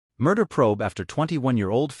Murder probe after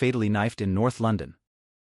 21-year-old fatally knifed in North London.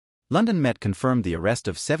 London Met confirmed the arrest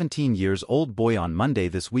of 17-year-old boy on Monday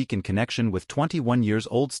this week in connection with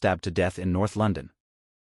 21-year-old stabbed to death in North London.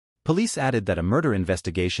 Police added that a murder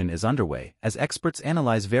investigation is underway as experts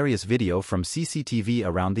analyze various video from CCTV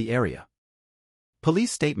around the area.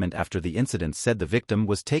 Police statement after the incident said the victim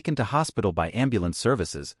was taken to hospital by ambulance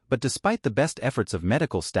services, but despite the best efforts of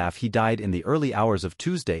medical staff, he died in the early hours of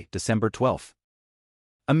Tuesday, December 12.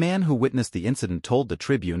 A man who witnessed the incident told the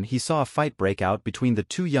Tribune he saw a fight break out between the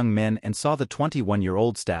two young men and saw the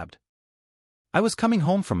 21-year-old stabbed. "I was coming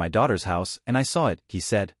home from my daughter's house and I saw it," he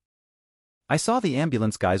said. "I saw the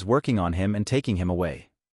ambulance guys working on him and taking him away."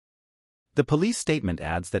 The police statement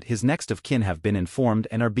adds that his next of kin have been informed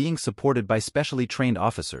and are being supported by specially trained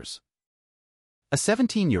officers. A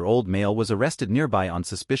 17-year-old male was arrested nearby on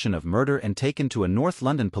suspicion of murder and taken to a North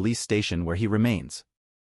London police station where he remains.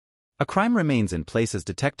 A crime remains in place as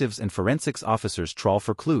detectives and forensics officers trawl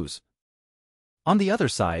for clues. On the other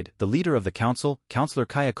side, the leader of the council, Councillor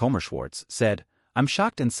Kaya Komerschwartz, said, "I'm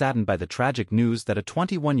shocked and saddened by the tragic news that a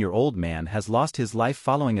 21-year-old man has lost his life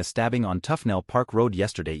following a stabbing on Tufnell Park Road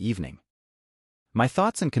yesterday evening. My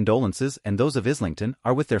thoughts and condolences and those of Islington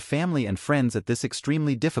are with their family and friends at this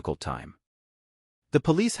extremely difficult time." The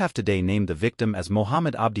police have today named the victim as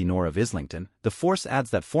Mohammed Abdi Noor of Islington. The force adds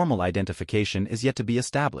that formal identification is yet to be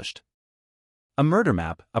established. A murder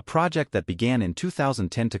map, a project that began in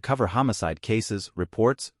 2010 to cover homicide cases,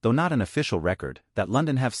 reports, though not an official record, that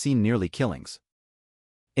London have seen nearly killings.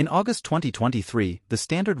 In August 2023, the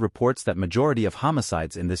Standard reports that majority of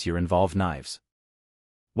homicides in this year involve knives.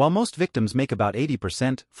 While most victims make about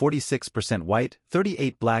 80%, 46% white,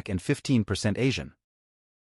 38% black and 15% Asian.